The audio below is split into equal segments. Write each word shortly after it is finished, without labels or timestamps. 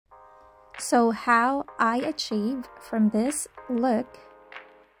So how I achieved from this look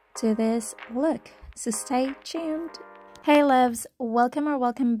to this look. So stay tuned. Hey loves,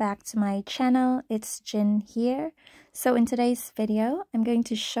 welcome back to my channel. It's Jin here. So in today's video, I'm going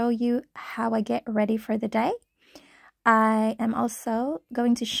to show you how I get ready for the day. I am also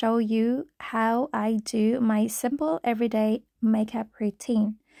going to show you how I do my simple everyday makeup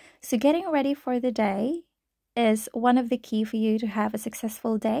routine. So getting ready for the day is one of the key for you to have a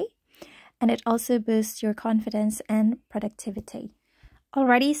successful day, and it also boosts your confidence and productivity.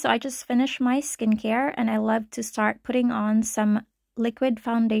 Alrighty, so I just finished my skincare and I love to start putting on some liquid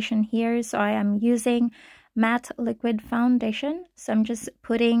foundation here. So I am using matte liquid foundation. So I'm just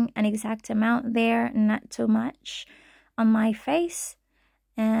putting an exact amount there, not too much, on my face.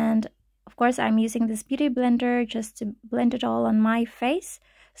 And of course, I'm using this beauty blender just to blend it all on my face.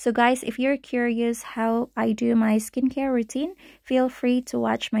 So guys, if you're curious how I do my skincare routine, feel free to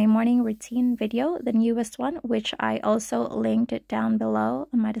watch my morning routine video, the newest one, which I also linked it down below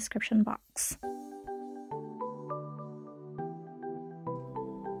in my description box.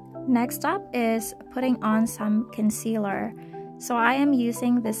 Next up is putting on some concealer. So I am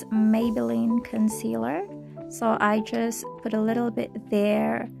using this Maybelline concealer. So I just put a little bit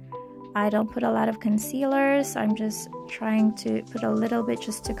there. I don't put a lot of concealer, so I'm just trying to put a little bit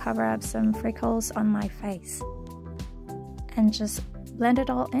just to cover up some freckles on my face. And just blend it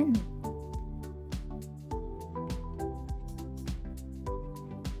all in.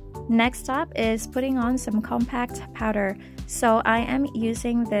 Next up is putting on some compact powder. So I am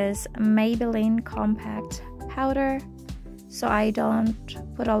using this Maybelline compact powder. So I don't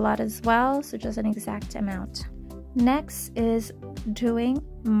put a lot as well, so just an exact amount. Next is doing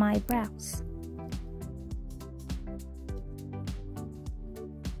my brows.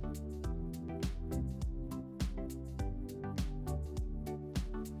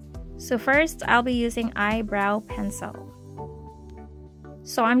 So first, I'll be using eyebrow pencil.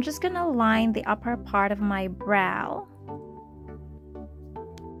 So I'm just gonna line the upper part of my brow.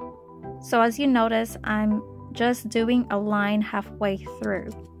 So as you notice, I'm just doing a line halfway through.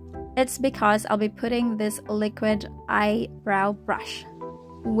 It's because I'll be putting this liquid eyebrow brush,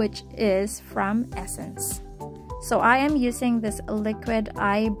 which is from Essence. So I am using this liquid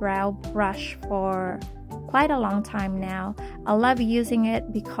eyebrow brush for quite a long time now. I love using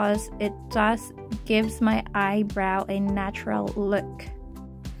it because it just gives my eyebrow a natural look.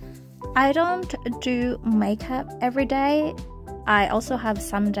 I don't do makeup every day. I also have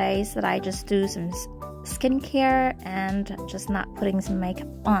some days that I just do some skincare and just not putting some makeup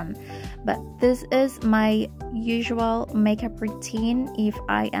on, but this is my usual makeup routine if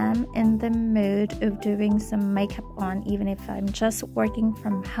I am in the mood of doing some makeup on, even if I'm just working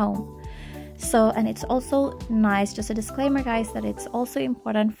from home. So, and it's also nice, just a disclaimer guys, that it's also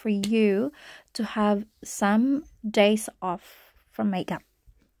important for you to have some days off from makeup.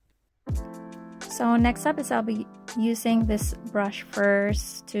 So next up is I'll be using this brush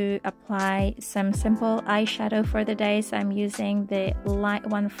first to apply some simple eyeshadow for the day. So I'm using the light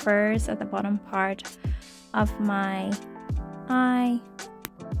one first at the bottom part of my eye.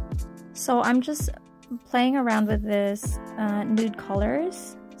 So I'm just playing around with this nude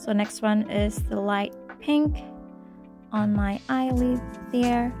colors. So next one is the light pink on my eyelid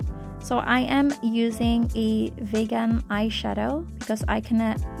there. So I am using a vegan eyeshadow because I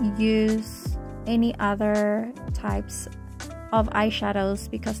cannot use any other types of eyeshadows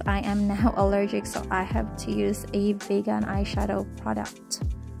because I am now allergic, so I have to use a vegan eyeshadow product.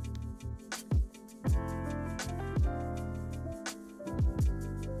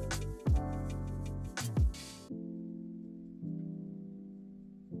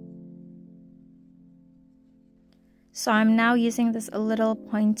 So I'm now using this little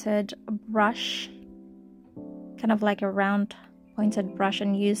pointed brush, kind of like a round pointed brush,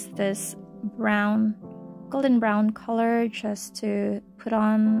 and use this golden brown color just to put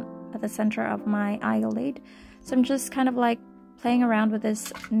on at the center of my eyelid. So I'm just kind of like playing around with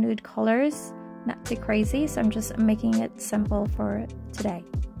this nude colors, not too crazy, so I'm just making it simple for today.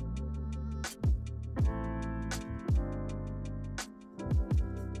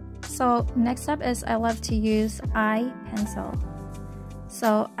 So next up is I love to use eye pencil.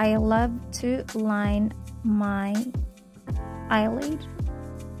 So I love to line my eyelid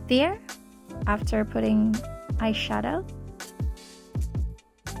there after putting eyeshadow.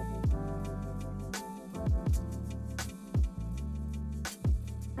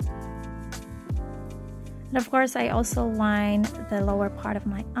 And of course, I also line the lower part of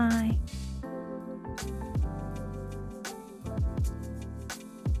my eye.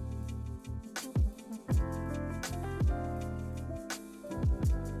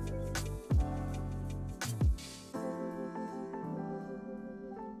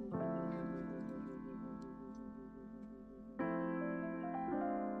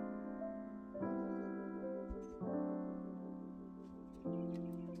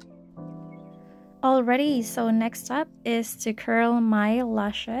 Alrighty, so next up is to curl my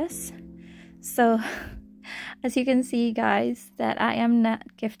lashes. So as you can see, guys, that I am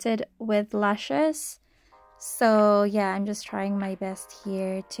not gifted with lashes. So yeah, I'm just trying my best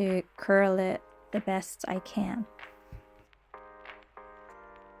here to curl it the best I can.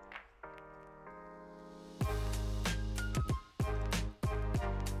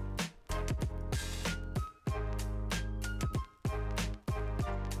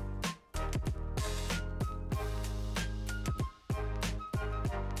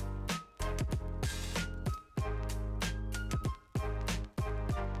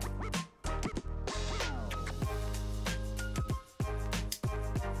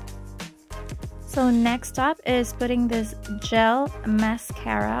 So next up is putting this gel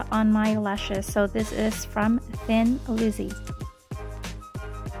mascara on my lashes. So this is from Thin Lizzy.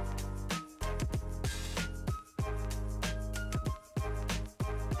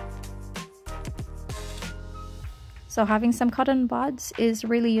 So having some cotton buds is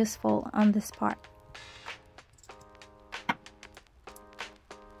really useful on this part.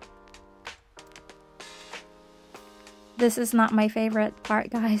 This is not my favorite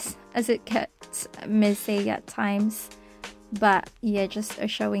part, guys, as it gets messy at times. But yeah, just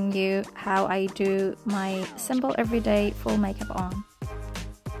showing you how I do my simple everyday full makeup on.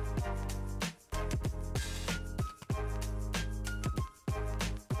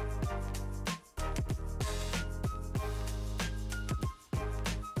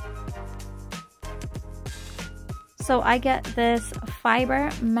 So I get this fiber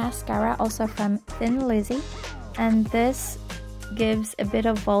mascara also from Thin Lizzy, and this gives a bit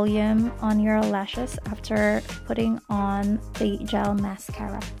of volume on your lashes after putting on the gel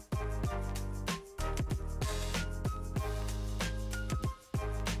mascara.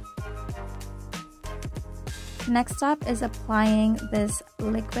 Next up is applying this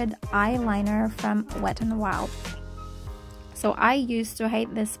liquid eyeliner from Wet n Wild. So I used to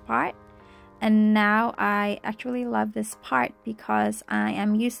hate this part, and now I actually love this part because I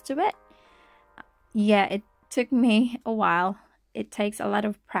am used to it. Yeah, it took me a while. It takes a lot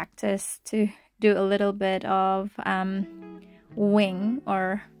of practice to do a little bit of wing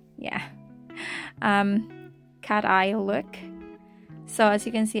or cat eye look. So as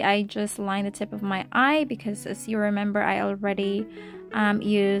you can see, I just line the tip of my eye because, as you remember, I already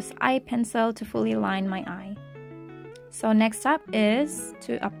use eye pencil to fully line my eye. So next up is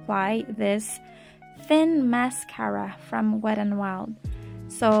to apply this thin mascara from Wet n Wild.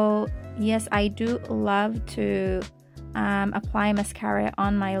 So yes, I do love to apply mascara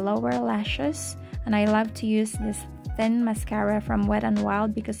on my lower lashes, and I love to use this thin mascara from Wet n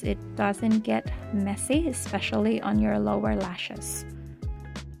Wild because it doesn't get messy, especially on your lower lashes.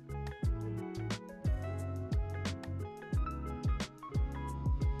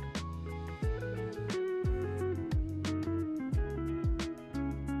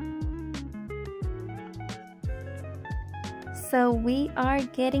 So we are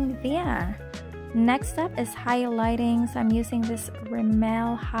getting there. Next up is highlighting. So I'm using this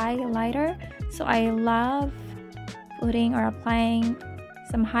Rimmel highlighter. So I love putting or applying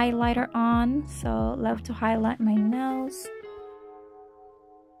some highlighter on. So love to highlight my nose.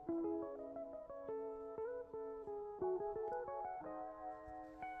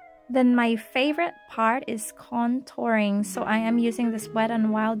 Then my favorite part is contouring. So I am using this Wet n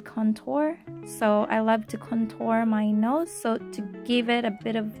Wild contour. So I love to contour my nose, so to give it a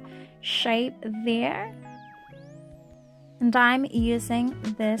bit of shape there. And I'm using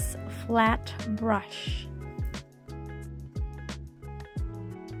this flat brush.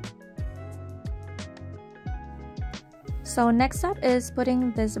 So next up is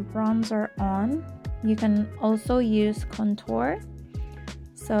putting this bronzer on. You can also use contour.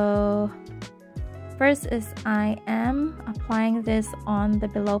 So first is I am applying this on the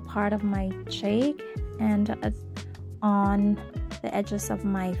below part of my cheek and on the edges of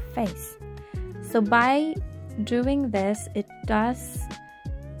my face. So by doing this, it does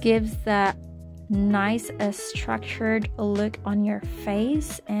gives that nice structured look on your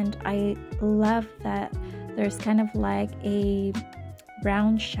face, and I love that there's kind of like a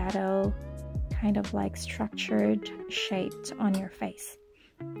brown shadow, kind of like structured shaped on your face.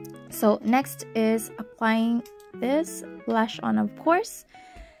 So next is applying this blush on, of course.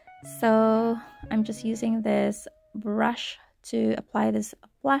 So I'm just using this brush to apply this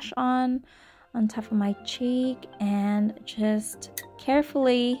blush on top of my cheek and just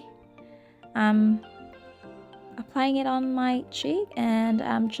carefully applying it on my cheek, and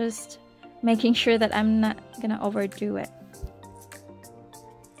I'm just making sure that I'm not gonna overdo it.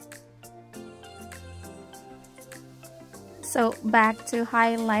 So back to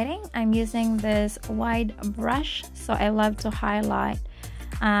highlighting, I'm using this wide brush. So I love to highlight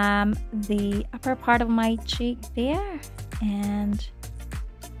the upper part of my cheek there, and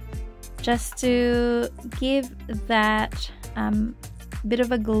just to give that bit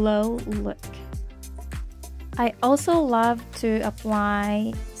of a glow look. I also love to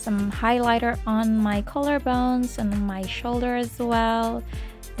apply some highlighter on my collarbones and my shoulder as well.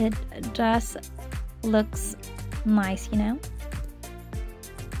 It just looks nice, you know.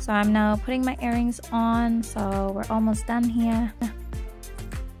 So I'm now putting my earrings on, so we're almost done here.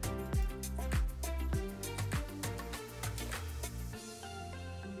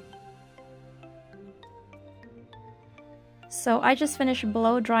 So I just finished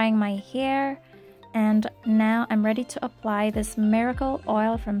blow drying my hair, and now I'm ready to apply this Miracle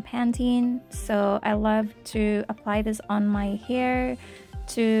Oil from Pantene. So I love to apply this on my hair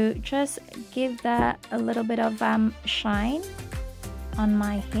to just give that a little bit of shine on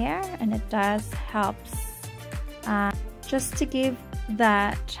my hair, and it does helps just to give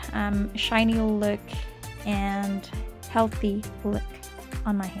that shiny look and healthy look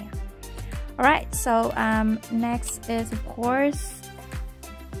on my hair. Alright, so next is, of course,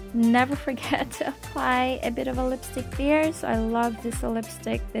 never forget to apply a bit of a lipstick there. So I love this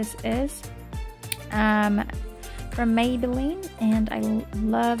lipstick. This is from Maybelline, and I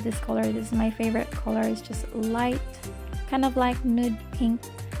love this color. This is my favorite color. It's just light, kind of like nude pink.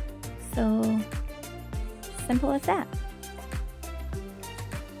 So simple as that.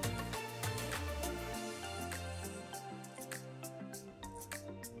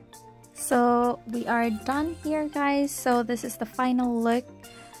 So we are done here, guys. So this is the final look.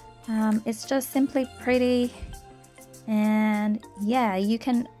 It's just simply pretty, and yeah, you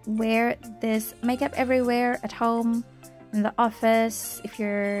can wear this makeup everywhere, at home, in the office, if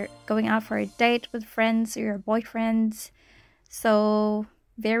you're going out for a date with friends or your boyfriends. So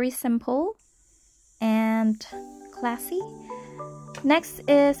very simple and classy. Next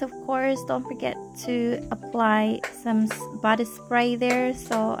is, of course, don't forget to apply some body spray there.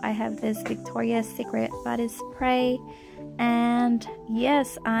 So I have this Victoria's Secret body spray, and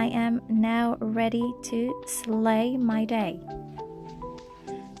yes, I am now ready to slay my day.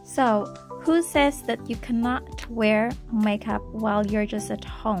 So who says that you cannot wear makeup while you're just at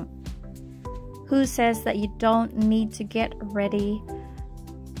home? Who says that you don't need to get ready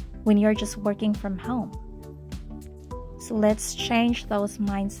when you're just working from home? So let's change those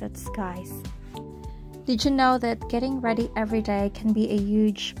mindsets, guys. Did you know that getting ready every day can be a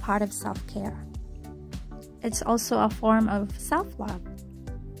huge part of self-care? It's also a form of self-love.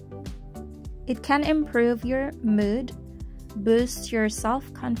 It can improve your mood, boost your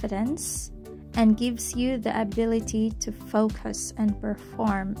self-confidence, and gives you the ability to focus and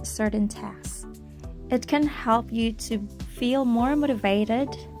perform certain tasks. It can help you to feel more motivated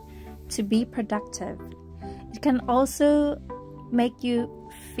to be productive. It can also make you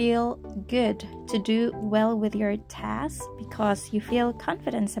feel good to do well with your tasks because you feel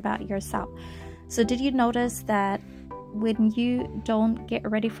confidence about yourself. So did you notice that when you don't get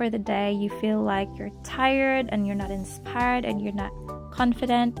ready for the day, you feel like you're tired and you're not inspired and you're not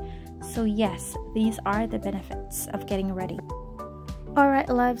confident? So yes, these are the benefits of getting ready. Alright,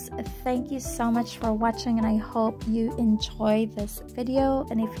 loves, thank you so much for watching, and I hope you enjoyed this video.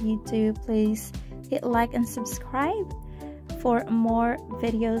 And if you do, please hit like and subscribe for more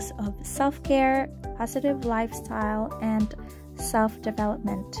videos of self-care, positive lifestyle, and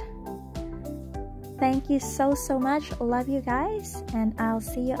self-development. Thank you so much. Love you guys, and I'll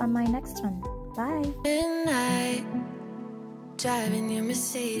see you on my next one. Bye. Midnight, driving your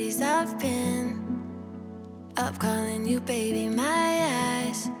Mercedes, I've been up calling you baby, my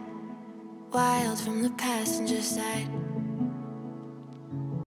eyes wild from the passenger side.